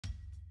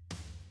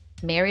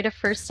Married at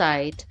first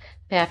sight,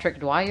 Patrick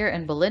Dwyer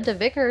and Belinda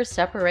Vickers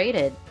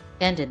separated,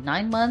 ended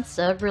 9 months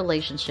of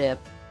relationship.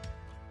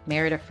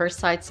 Married at first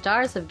sight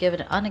stars have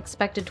given an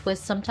unexpected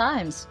twist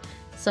sometimes.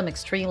 Some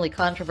extremely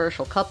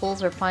controversial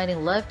couples are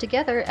finding love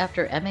together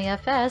after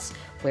MAFS,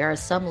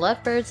 whereas some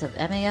lovebirds of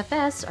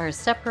MAFS are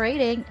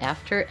separating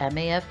after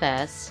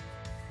MAFS.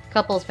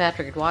 Couples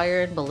Patrick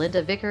Dwyer and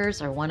Belinda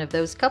Vickers are one of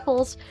those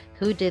couples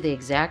who did the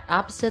exact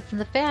opposite than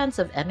the fans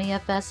of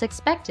MAFS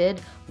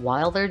expected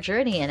while their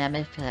journey in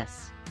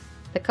MAFS.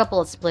 The couple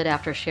has split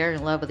after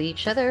sharing love with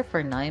each other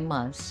for 9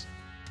 months.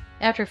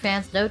 After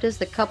fans noticed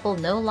the couple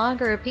no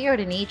longer appeared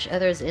in each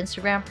other's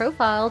Instagram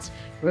profiles,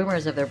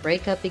 rumors of their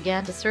breakup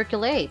began to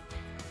circulate.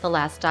 The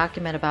last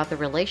document about the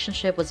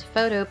relationship was a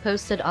photo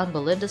posted on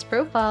Belinda's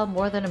profile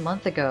more than a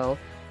month ago.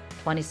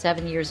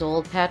 27 years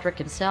old Patrick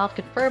himself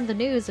confirmed the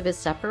news of his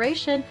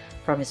separation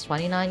from his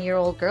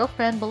 29-year-old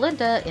girlfriend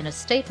Belinda in a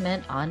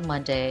statement on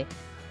Monday.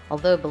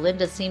 Although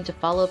Belinda seemed to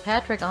follow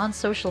Patrick on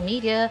social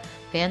media,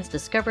 fans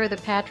discovered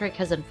that Patrick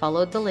has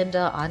unfollowed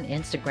Belinda on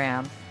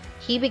Instagram.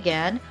 He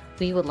began,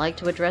 "We would like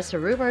to address the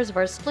rumors of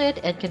our split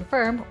and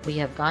confirm we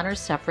have gone our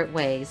separate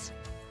ways."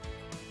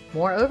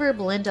 Moreover,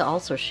 Belinda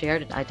also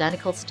shared an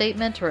identical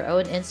statement to her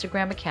own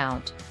Instagram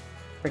account.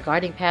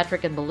 Regarding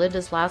Patrick and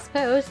Belinda's last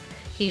post,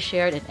 he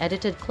shared an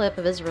edited clip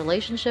of his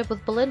relationship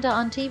with Belinda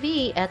on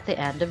TV at the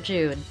end of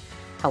June.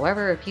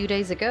 However, a few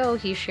days ago,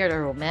 he shared a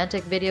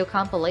romantic video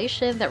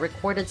compilation that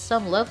recorded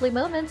some lovely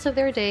moments of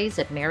their days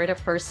at Married at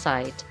First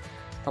Sight.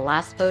 The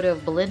last photo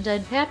of Belinda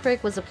and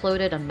Patrick was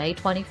uploaded on May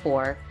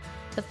 24.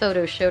 The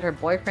photo showed her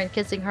boyfriend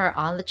kissing her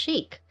on the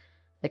cheek.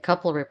 The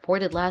couple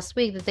reported last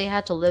week that they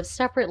had to live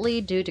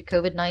separately due to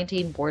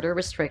COVID-19 border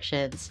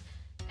restrictions.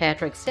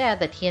 Patrick said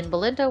that he and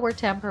Belinda were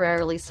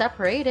temporarily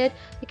separated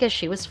because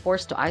she was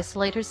forced to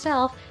isolate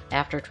herself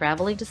after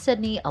traveling to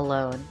Sydney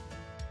alone.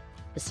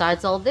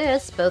 Besides all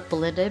this, both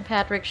Belinda and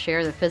Patrick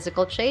share their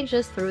physical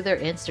changes through their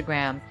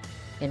Instagram.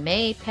 In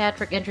May,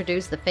 Patrick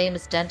introduced the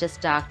famous dentist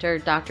doctor,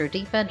 Dr.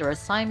 Deepinder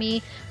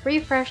Asami,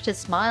 refreshed his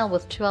smile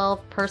with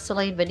 12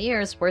 porcelain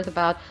veneers worth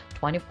about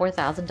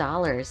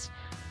 $24,000.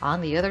 On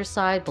the other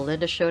side,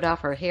 Belinda showed off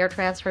her hair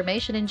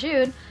transformation in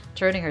June,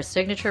 turning her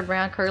signature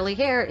brown curly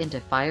hair into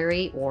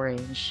fiery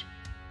orange.